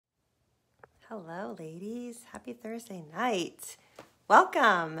Hello, ladies. Happy Thursday night.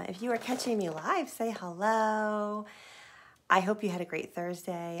 Welcome. If you are catching me live, say hello. I hope you had a great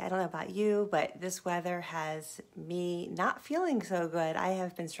Thursday. I don't know about you, but this weather has me not feeling so good. I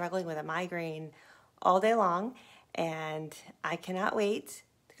have been struggling with a migraine all day long, and I cannot wait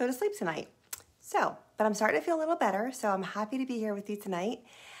to go to sleep tonight. But I'm starting to feel a little better, so I'm happy to be here with you tonight.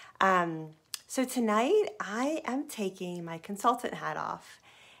 So tonight, I am taking my consultant hat off,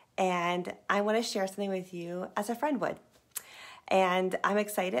 and I want to share something with you as a friend would. And I'm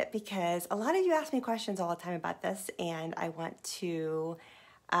excited because a lot of you ask me questions all the time about this, and I want to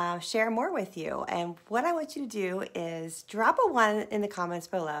share more with you. And what I want you to do is drop a 1 in the comments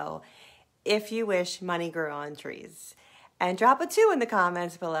below if you wish money grew on trees. And drop a 2 in the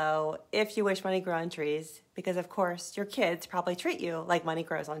comments below if you wish money grew on trees, because of course your kids probably treat you like money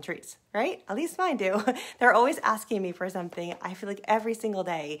grows on trees, right? At least mine do. They're always asking me for something. I feel like every single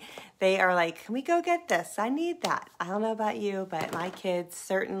day they are like, can we go get this? I need that. I don't know about you, but my kids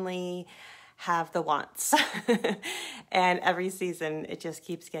certainly have the wants. And every season it just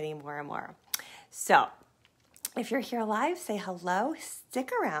keeps getting more and more. So if you're here live, say hello,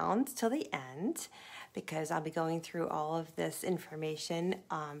 stick around till the end, because I'll be going through all of this information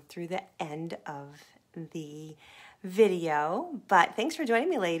through the end of the video. But thanks for joining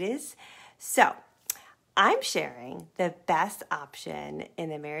me, ladies. So I'm sharing the best option in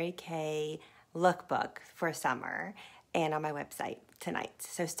the Mary Kay lookbook for summer and on my website tonight.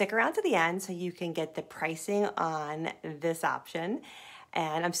 So stick around to the end so you can get the pricing on this option.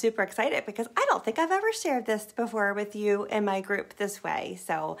 And I'm super excited because I don't think I've ever shared this before with you in my group this way.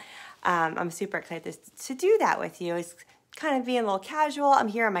 So I'm super excited to do that with you. It's kind of being a little casual. I'm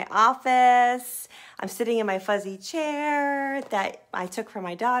here in my office. I'm sitting in my fuzzy chair that I took from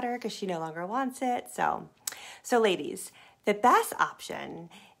my daughter because she no longer wants it. So ladies, the best option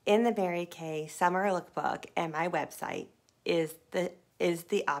in the Mary Kay Summer Lookbook and my website is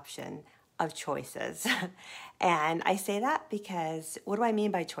the option of choices. And I say that because what do I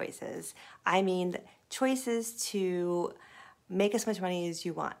mean by choices? I mean choices to make as much money as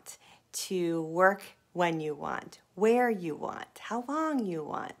you want, to work when you want, where you want, how long you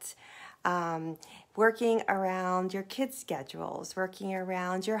want, working around your kids' schedules, working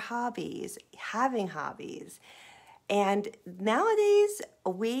around your hobbies, having hobbies. And nowadays,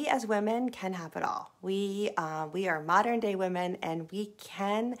 we as women can have it all. We are modern day women, and we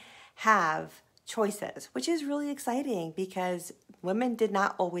can have choices, which is really exciting because women did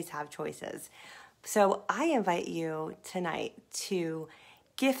not always have choices. So I invite you tonight to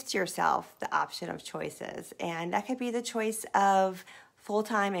gift yourself the option of choices. And that could be the choice of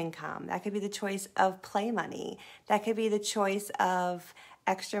full-time income. That could be the choice of play money. That could be the choice of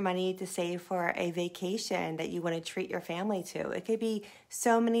extra money to save for a vacation that you want to treat your family to. It could be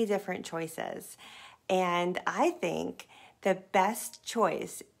so many different choices. And I think the best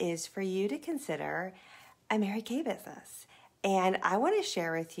choice is for you to consider a Mary Kay business. And I want to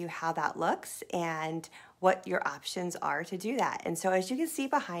share with you how that looks and what your options are to do that. And so as you can see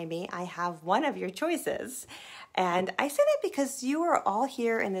behind me, I have one of your choices. And I say that because you are all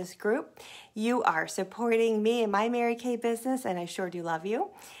here in this group. You are supporting me and my Mary Kay business, and I sure do love you.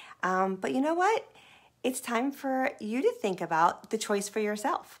 But you know what? It's time for you to think about the choice for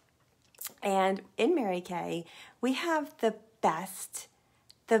yourself. And in Mary Kay, we have the best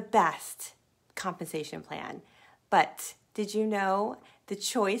compensation plan. But did you know the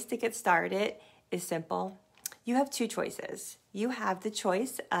choice to get started is simple? You have 2 choices. You have the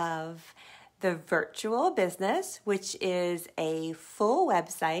choice of the virtual business, which is a full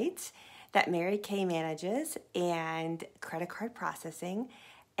website that Mary Kay manages and credit card processing,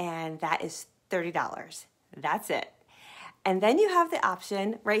 and that is $30. That's it. And then you have the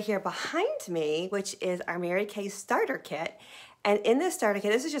option right here behind me, which is our Mary Kay starter kit. And in this starter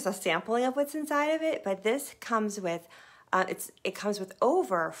kit, this is just a sampling of what's inside of it, but this comes with it comes with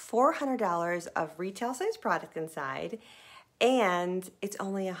over $400 of retail size product inside, and it's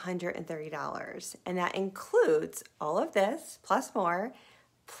only $130. And that includes all of this, plus more,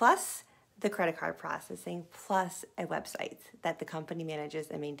 plus the credit card processing, plus a website that the company manages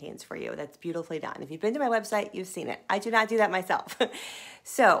and maintains for you. That's beautifully done. If you've been to my website, you've seen it. I do not do that myself.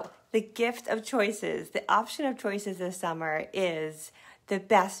 So the gift of choices, the option of choices this summer is the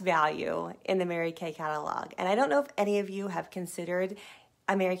best value in the Mary Kay catalog. And I don't know if any of you have considered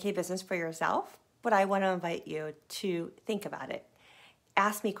a Mary Kay business for yourself, but I want to invite you to think about it.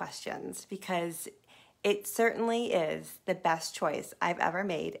 Ask me questions, because it certainly is the best choice I've ever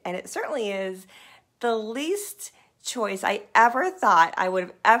made. And it certainly is the least choice I ever thought I would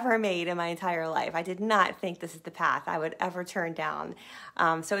have ever made in my entire life. I did not think this is the path I would ever turn down.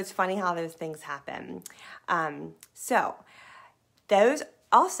 So it's funny how those things happen. So those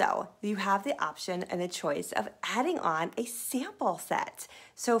also, you have the option and the choice of adding on a sample set.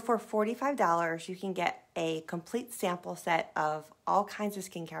 So for $45, you can get a complete sample set of all kinds of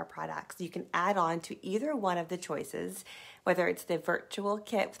skincare products. You can add on to either one of the choices, whether it's the virtual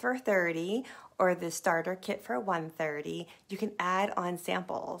kit for $30 or the starter kit for $130. You can add on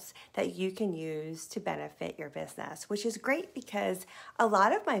samples that you can use to benefit your business, which is great because a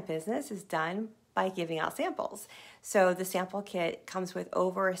lot of my business is done by giving out samples. So the sample kit comes with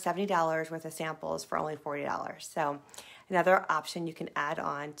over $70 worth of samples for only $40. So another option you can add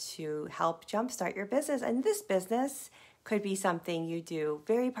on to help jumpstart your business. And this business could be something you do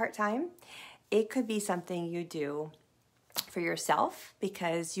very part-time. It could be something you do for yourself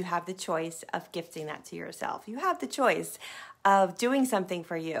because you have the choice of gifting that to yourself. You have the choice of doing something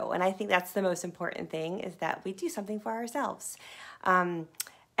for you. And I think that's the most important thing, is that we do something for ourselves.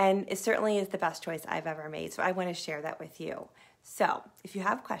 And it certainly is the best choice I've ever made. So I want to share that with you. So if you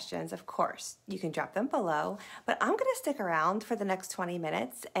have questions, of course, you can drop them below. But I'm going to stick around for the next 20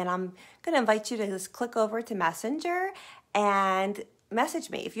 minutes. And I'm going to invite you to just click over to Messenger and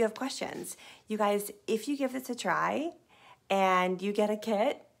message me if you have questions. You guys, if you give this a try and you get a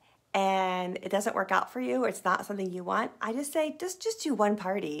kit and it doesn't work out for you or it's not something you want, I just say, just do one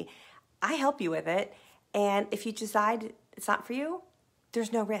party. I help you with it. And if you decide it's not for you,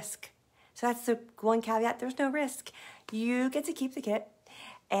 there's no risk. So that's the one caveat. There's no risk. You get to keep the kit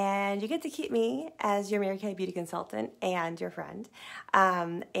and you get to keep me as your Mary Kay beauty consultant and your friend.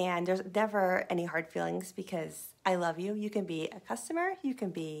 And there's never any hard feelings because I love you. You can be a customer. You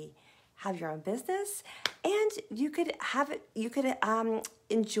can have your own business, and you could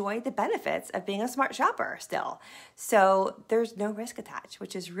enjoy the benefits of being a smart shopper still. So there's no risk attached,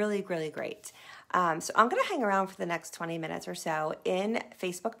 which is really, really great. So I'm going to hang around for the next 20 minutes or so in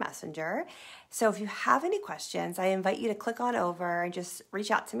Facebook Messenger. So if you have any questions, I invite you to click on over and just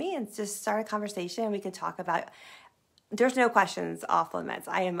reach out to me and just start a conversation. We can talk about. There's no questions off limits.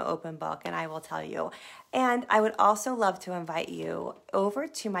 I am an open book and I will tell you. And I would also love to invite you over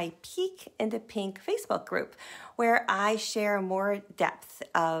to my Peek into Pink Facebook group, where I share more depth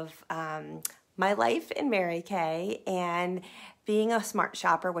of my life in Mary Kay and being a smart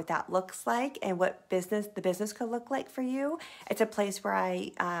shopper, what that looks like and what the business could look like for you. It's a place where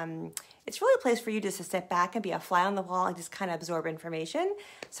it's really a place for you just to sit back and be a fly on the wall and just kind of absorb information.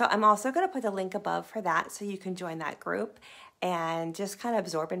 So I'm also going to put the link above for that so you can join that group and just kind of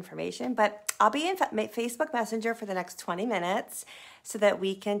absorb information. But I'll be in Facebook Messenger for the next 20 minutes so that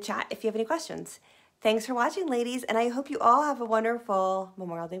we can chat if you have any questions. Thanks for watching, ladies, and I hope you all have a wonderful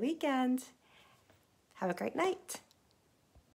Memorial Day weekend. Have a great night.